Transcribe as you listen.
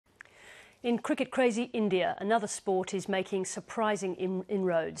In cricket-crazy India, another sport is making surprising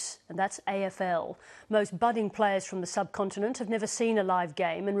inroads, and that's AFL. Most budding players from the subcontinent have never seen a live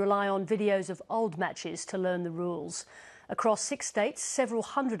game and rely on videos of old matches to learn the rules. Across 6 states, several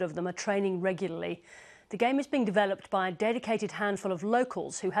hundred of them are training regularly. The game is being developed by a dedicated handful of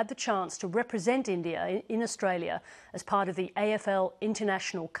locals who had the chance to represent India in Australia as part of the AFL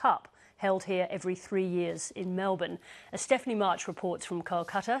International Cup, held here every 3 years in Melbourne. As Stephanie March reports from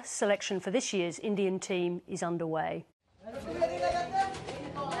Kolkata, selection for this year's Indian team is underway.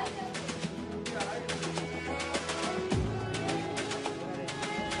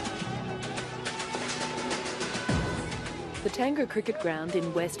 The Tanga Cricket Ground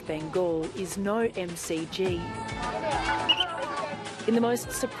in West Bengal is no MCG. In the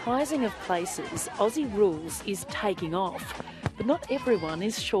most surprising of places, Aussie rules is taking off. But not everyone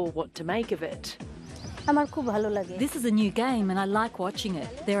is sure what to make of it. This is a new game and I like watching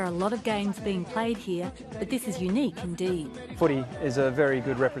it. There are a lot of games being played here, but this is unique indeed. Footy is a very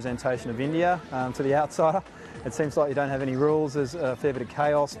good representation of India to the outsider. It seems like you don't have any rules, there's a fair bit of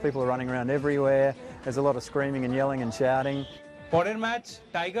chaos, people are running around everywhere, there's a lot of screaming and yelling and shouting. Border match,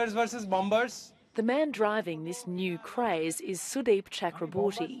 Tigers versus Bombers. The man driving this new craze is Sudeep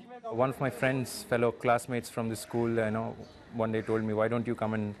Chakraborty. One of my friends, fellow classmates from the school, one day told me, why don't you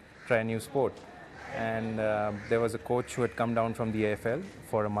come and try a new sport? And there was a coach who had come down from the AFL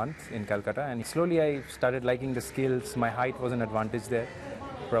for a month in Calcutta, and slowly I started liking the skills. My height was an advantage there,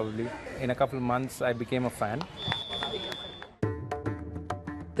 probably. In a couple of months, I became a fan.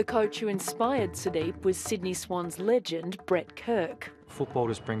 The coach who inspired Sudeep was Sydney Swans legend Brett Kirk. Football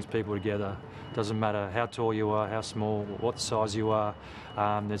just brings people together. Doesn't matter how tall you are, how small, what size you are.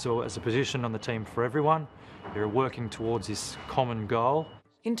 There's a position on the team for everyone. You're working towards this common goal.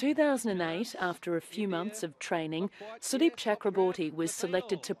 In 2008, after a few months of training, Sudeep Chakraborty was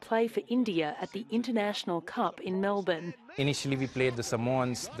selected to play for India at the International Cup in Melbourne. Initially we played the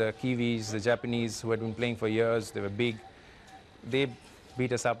Samoans, the Kiwis, the Japanese who had been playing for years. They were big. They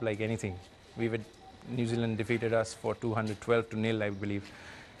beat us up like anything. New Zealand defeated us for 212-0, I believe.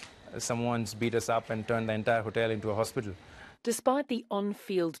 Samoans beat us up and turned the entire hotel into a hospital. Despite the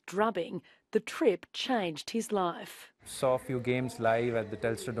on-field drubbing, the trip changed his life. Saw a few games live at the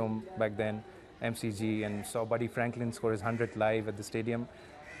Telstra Dome back then, MCG, and saw Buddy Franklin score his 100th live at the stadium.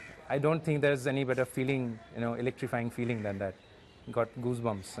 I don't think there's any better feeling, electrifying feeling than that. Got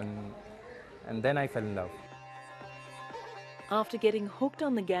goosebumps, and then I fell in love. After getting hooked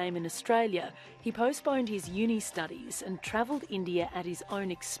on the game in Australia, he postponed his uni studies and travelled India at his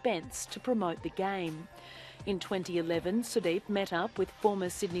own expense to promote the game. In 2011, Sudeep met up with former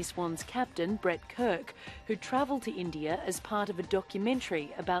Sydney Swans captain Brett Kirk, who travelled to India as part of a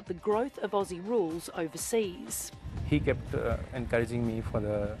documentary about the growth of Aussie rules overseas. He kept encouraging me for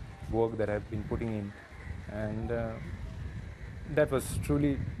the work that I've been putting in, and that was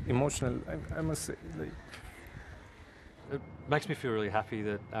truly emotional, I must say. It makes me feel really happy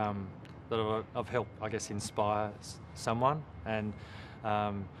that I've helped, I guess, inspire someone, and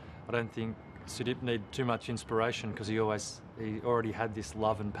I don't think Sudeep needed too much inspiration because he already had this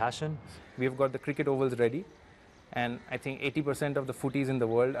love and passion. We've got the cricket ovals ready, and I think 80% of the footies in the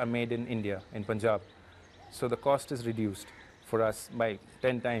world are made in India, in Punjab. So the cost is reduced for us by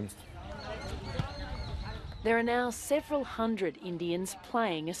 10 times. There are now several hundred Indians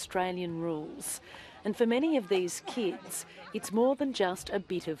playing Australian rules. And for many of these kids, it's more than just a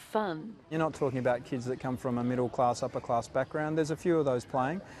bit of fun. You're not talking about kids that come from a middle class, upper class background. There's a few of those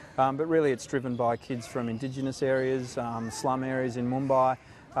playing, but really it's driven by kids from Indigenous areas, slum areas in Mumbai.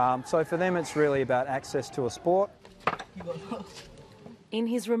 So for them it's really about access to a sport. In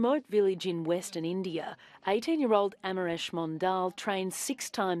his remote village in Western India, 18-year-old Amaresh Mondal trains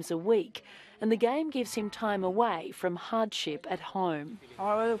 6 times a week, and the game gives him time away from hardship at home.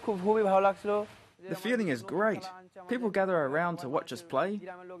 The feeling is great. People gather around to watch us play.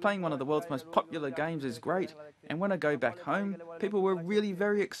 Playing one of the world's most popular games is great. And when I go back home, people were really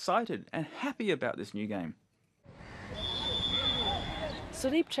very excited and happy about this new game.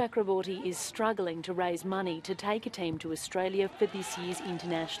 Sudeep Chakraborty is struggling to raise money to take a team to Australia for this year's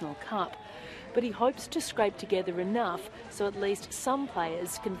International Cup. But he hopes to scrape together enough so at least some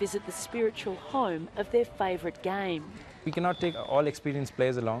players can visit the spiritual home of their favourite game. We cannot take all experienced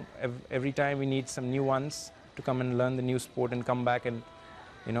players along. Every time we need some new ones to come and learn the new sport and come back and,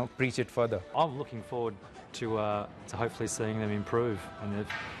 preach it further. I'm looking forward to hopefully seeing them improve, and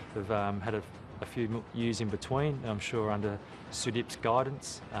they've had a few years in between. I'm sure under Sudeep's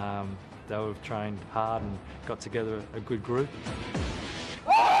guidance, they will have trained hard and got together a good group.